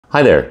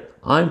Hi there,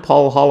 I'm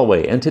Paul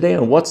Holloway, and today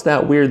on What's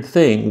That Weird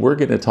Thing, we're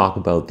going to talk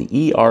about the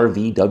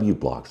ERVW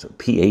blocks, or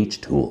pH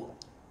tool.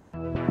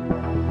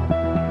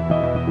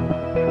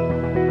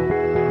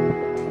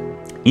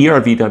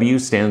 ERVW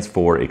stands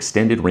for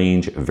Extended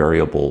Range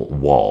Variable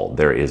Wall.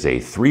 There is a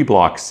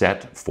 3-block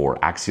set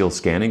for axial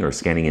scanning, or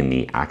scanning in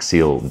the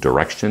axial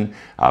direction.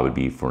 Would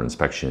be for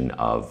inspection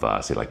of,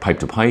 say, like pipe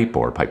to pipe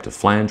or pipe to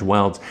flange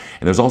welds.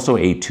 And there's also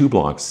a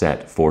 2-block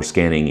set for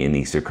scanning in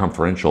the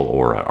circumferential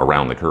or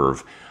around the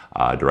curve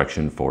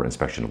direction for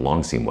inspection of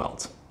long seam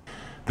welds.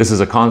 This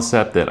is a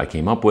concept that I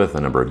came up with a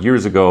number of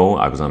years ago.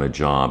 I was on a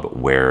job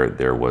where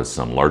there was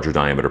some larger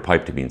diameter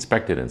pipe to be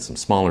inspected and some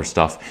smaller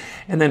stuff.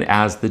 And then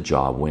as the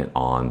job went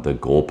on, the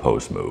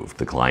goalpost moved.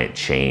 The client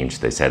changed.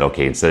 They said,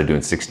 okay, instead of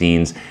doing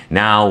 16s,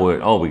 now we're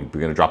going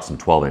to drop some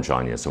 12-inch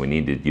on you. So we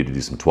needed you to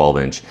do some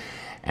 12-inch.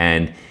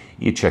 And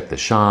you check the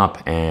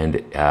shop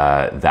and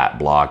that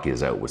block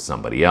is out with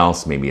somebody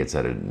else. Maybe it's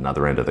at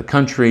another end of the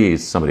country.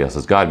 Somebody else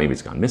has got it. Maybe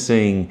it's gone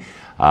missing.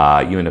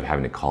 You end up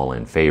having to call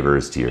in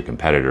favors to your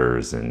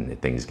competitors and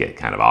things get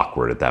kind of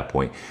awkward at that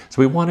point.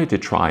 So we wanted to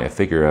try to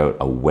figure out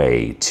a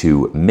way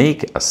to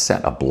make a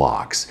set of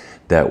blocks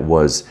that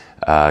was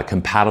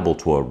compatible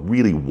to a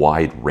really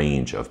wide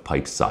range of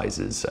pipe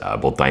sizes,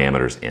 both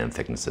diameters and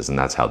thicknesses, and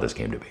that's how this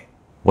came to be.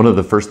 One of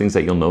the first things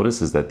that you'll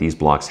notice is that these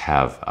blocks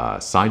have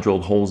side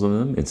drilled holes in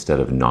them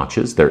instead of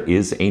notches. There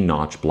is a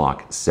notch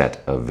block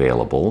set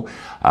available.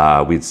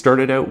 We'd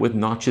started out with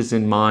notches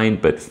in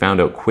mind, but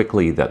found out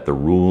quickly that the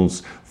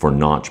rules for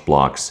notch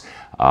blocks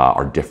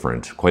are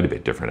different, quite a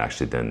bit different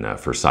actually than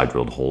for side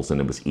drilled holes, and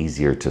it was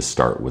easier to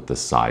start with the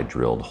side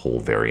drilled hole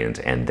variant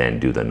and then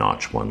do the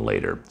notch one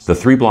later. The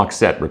 3-block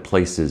set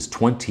replaces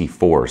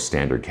 24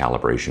 standard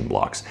calibration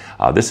blocks.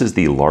 This is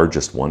the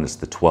largest one, it's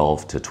the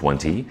 12 to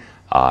 20.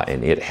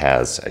 And it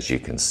has, as you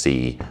can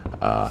see,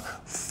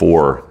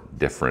 4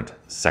 different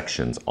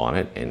sections on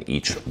it, and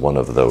each one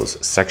of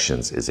those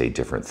sections is a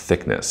different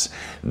thickness.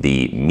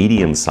 The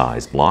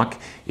medium-sized block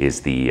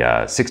is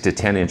the 6 to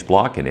 10-inch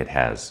block, and it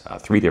has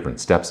 3 different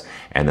steps,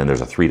 and then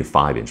there's a 3 to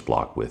 5-inch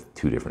block with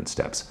 2 different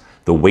steps.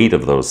 The weight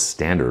of those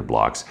standard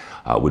blocks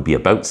would be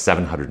about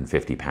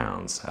 750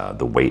 pounds.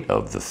 The weight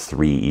of the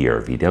 3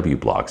 ERVW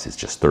blocks is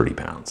just 30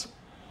 pounds.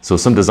 So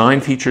some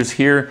design features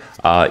here.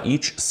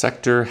 Each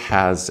sector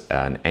has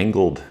an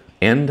angled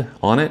end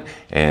on it,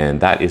 and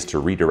that is to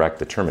redirect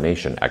the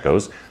termination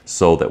echoes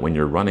so that when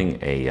you're running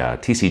a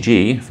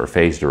TCG for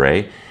phased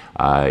array,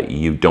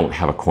 you don't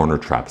have a corner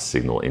trap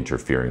signal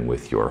interfering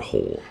with your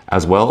hole.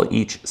 As well,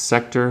 each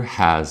sector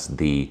has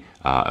the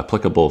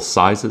applicable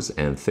sizes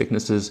and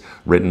thicknesses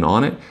written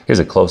on it. Here's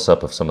a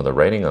close-up of some of the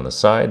writing on the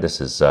side. This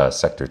is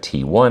sector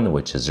T1,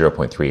 which is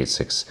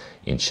 0.386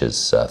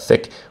 inches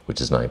thick,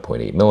 which is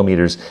 9.8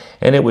 millimeters,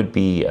 and it would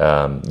be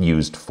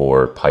used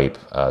for pipe,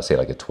 say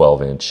like a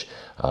 12-inch,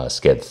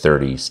 SCED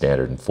 30,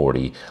 standard and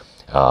 40,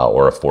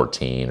 or a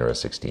 14 or a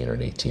 16 or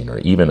an 18 or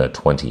even a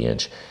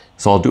 20-inch.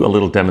 So I'll do a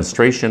little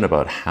demonstration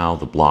about how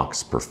the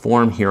blocks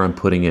perform. Here I'm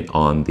putting it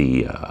on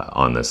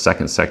the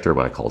second sector,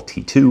 what I call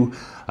T2,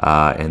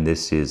 and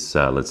this is,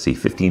 let's see,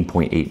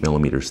 15.8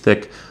 millimeters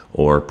thick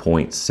or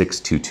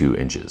 0.622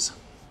 inches.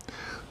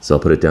 So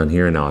I'll put it down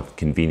here, and now I've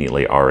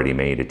conveniently already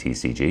made a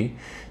TCG.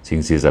 So you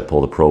can see as I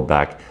pull the probe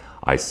back,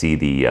 I see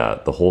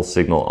the hole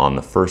signal on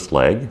the first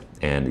leg,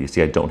 and you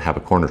see I don't have a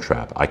corner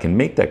trap. I can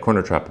make that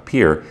corner trap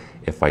appear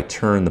if I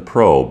turn the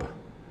probe.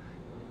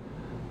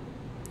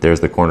 There's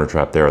the corner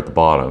trap there at the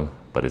bottom,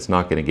 but it's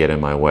not going to get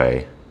in my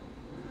way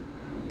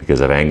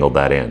because I've angled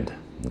that end,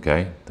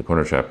 okay? The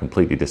corner trap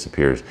completely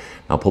disappears.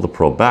 Now I'll pull the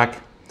probe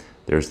back.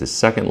 There's the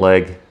second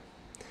leg.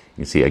 You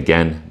can see,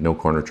 again, no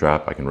corner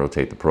trap. I can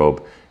rotate the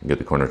probe and get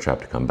the corner trap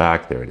to come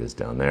back. There it is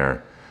down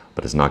there,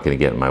 but it's not going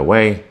to get in my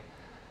way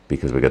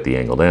because we got the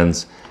angled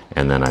ends.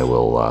 And then I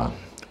will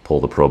pull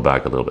the probe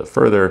back a little bit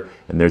further,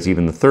 and there's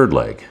even the third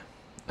leg.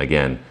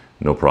 Again,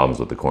 no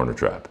problems with the corner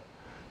trap.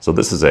 So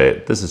this is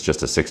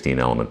just a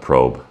 16-element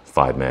probe,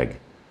 5 meg,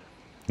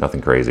 nothing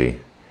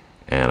crazy,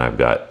 and I've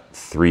got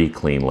 3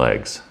 clean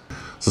legs.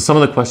 So some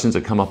of the questions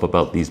that come up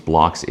about these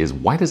blocks is,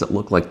 why does it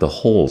look like the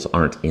holes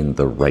aren't in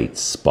the right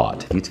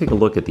spot? If you take a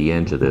look at the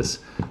edge of this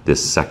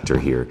sector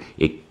here,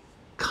 it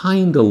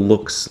kind of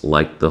looks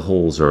like the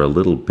holes are a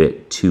little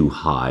bit too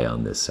high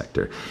on this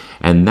sector.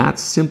 And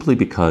that's simply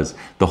because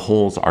the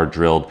holes are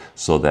drilled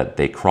so that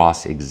they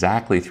cross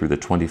exactly through the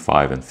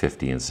 25 and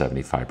 50 and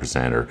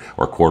 75%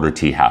 or quarter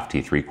T, half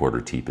T,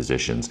 3/4 T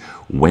positions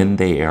when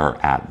they are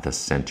at the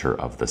center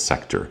of the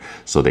sector.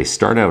 So they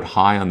start out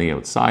high on the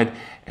outside,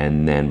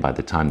 and then by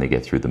the time they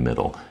get through the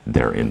middle,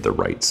 they're in the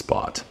right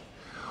spot.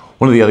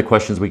 One of the other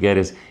questions we get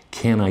is,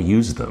 can I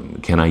use them?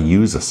 Can I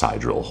use a side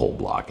drill hole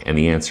block? And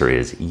the answer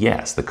is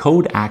yes. The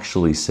code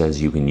actually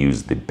says you can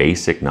use the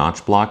basic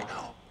notch block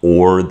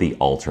or the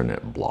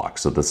alternate block.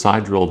 So the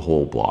side drilled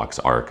hole blocks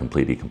are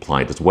completely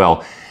compliant as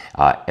well.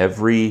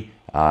 Every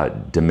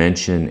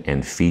dimension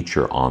and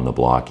feature on the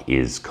block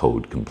is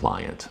code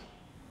compliant.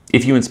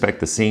 If you inspect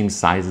the same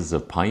sizes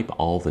of pipe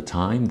all the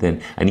time,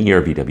 then an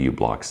ERVW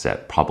block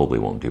set probably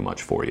won't do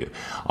much for you.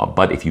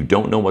 But if you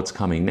don't know what's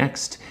coming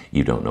next,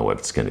 you don't know if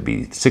it's going to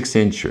be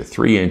 6-inch or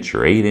 3-inch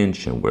or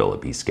 8-inch, and will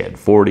it be SCED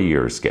 40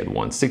 or SCED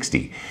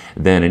 160,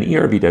 then an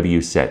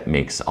ERVW set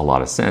makes a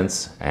lot of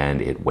sense,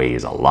 and it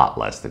weighs a lot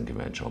less than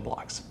conventional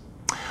blocks.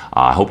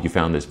 I hope you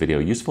found this video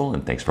useful,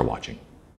 and thanks for watching.